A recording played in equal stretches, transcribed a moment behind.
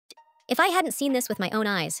If I hadn't seen this with my own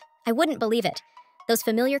eyes, I wouldn't believe it. Those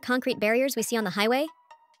familiar concrete barriers we see on the highway?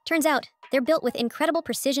 Turns out, they're built with incredible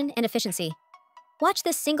precision and efficiency. Watch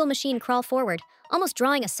this single machine crawl forward, almost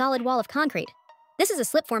drawing a solid wall of concrete. This is a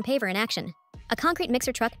Slipform Paver in action. A concrete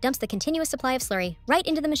mixer truck dumps the continuous supply of slurry right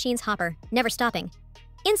into the machine's hopper, never stopping.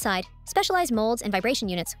 Inside, specialized molds and vibration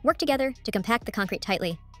units work together to compact the concrete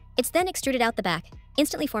tightly. It's then extruded out the back,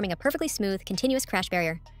 instantly forming a perfectly smooth, continuous crash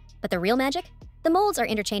barrier. But the real magic? The molds are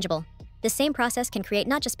interchangeable. This same process can create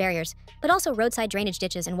not just barriers, but also roadside drainage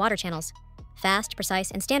ditches and water channels. Fast,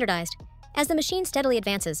 precise, and standardized. As the machine steadily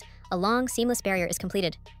advances, a long, seamless barrier is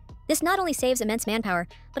completed. This not only saves immense manpower,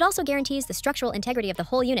 but also guarantees the structural integrity of the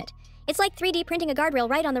whole unit. It's like 3D printing a guardrail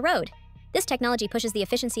right on the road. This technology pushes the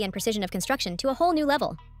efficiency and precision of construction to a whole new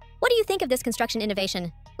level. What do you think of this construction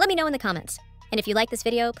innovation? Let me know in the comments. And if you like this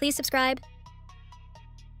video, please subscribe.